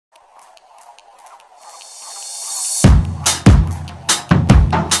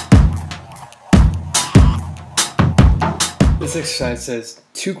This exercise says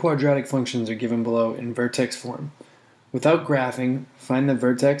two quadratic functions are given below in vertex form. Without graphing, find the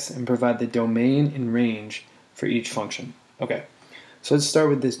vertex and provide the domain and range for each function. Okay, so let's start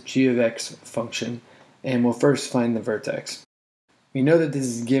with this g of x function, and we'll first find the vertex. We know that this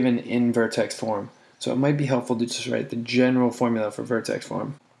is given in vertex form, so it might be helpful to just write the general formula for vertex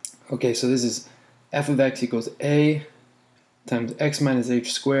form. Okay, so this is f of x equals a times x minus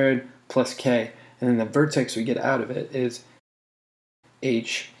h squared plus k, and then the vertex we get out of it is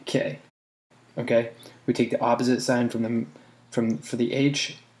hk. Okay, we take the opposite sign for the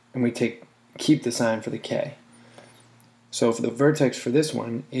h, and we keep the sign for the k. So for the vertex for this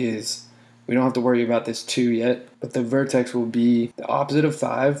one is, we don't have to worry about this 2 yet, but the vertex will be the opposite of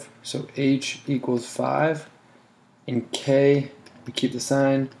 5, so h equals 5, and k, we keep the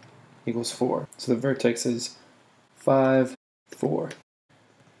sign, equals 4. So the vertex is 5, 4.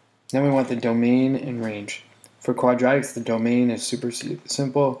 Now we want the domain and range. For quadratics, the domain is super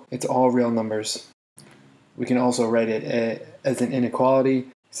simple. It's all real numbers. We can also write it as an inequality,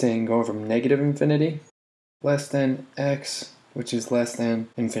 saying going from negative infinity, less than x, which is less than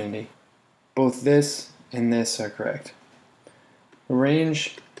infinity. Both this and this are correct. The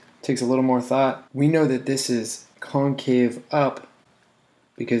range takes a little more thought. We know that this is concave up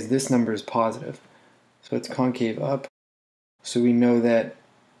because this number is positive. So it's concave up. So we know that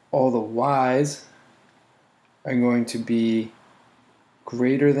all the y's are going to be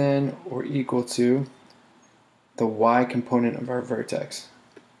greater than or equal to the y component of our vertex.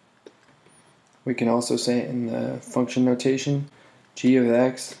 We can also say in the function notation, g of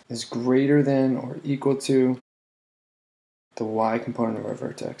x is greater than or equal to the y component of our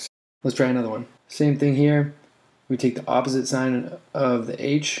vertex. Let's try another one. Same thing here. We take the opposite sign of the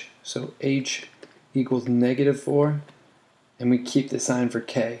h, so h equals negative 4, and we keep the sign for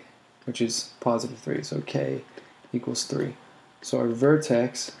k, which is positive 3, so k equals 3. So our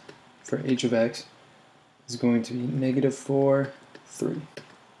vertex for h of x is going to be negative 4, 3.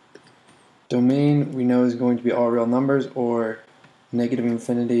 Domain we know is going to be all real numbers, or negative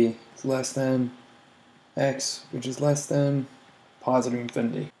infinity is less than x, which is less than positive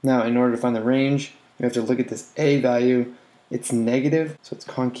infinity. Now in order to find the range, we have to look at this a value. It's negative, so it's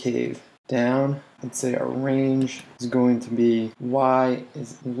concave down. Let's say our range is going to be y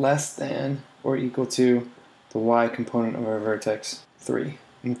is less than or equal to the y component of our vertex 3.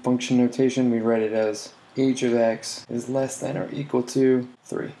 In function notation, we write it as h of x is less than or equal to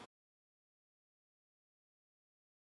 3.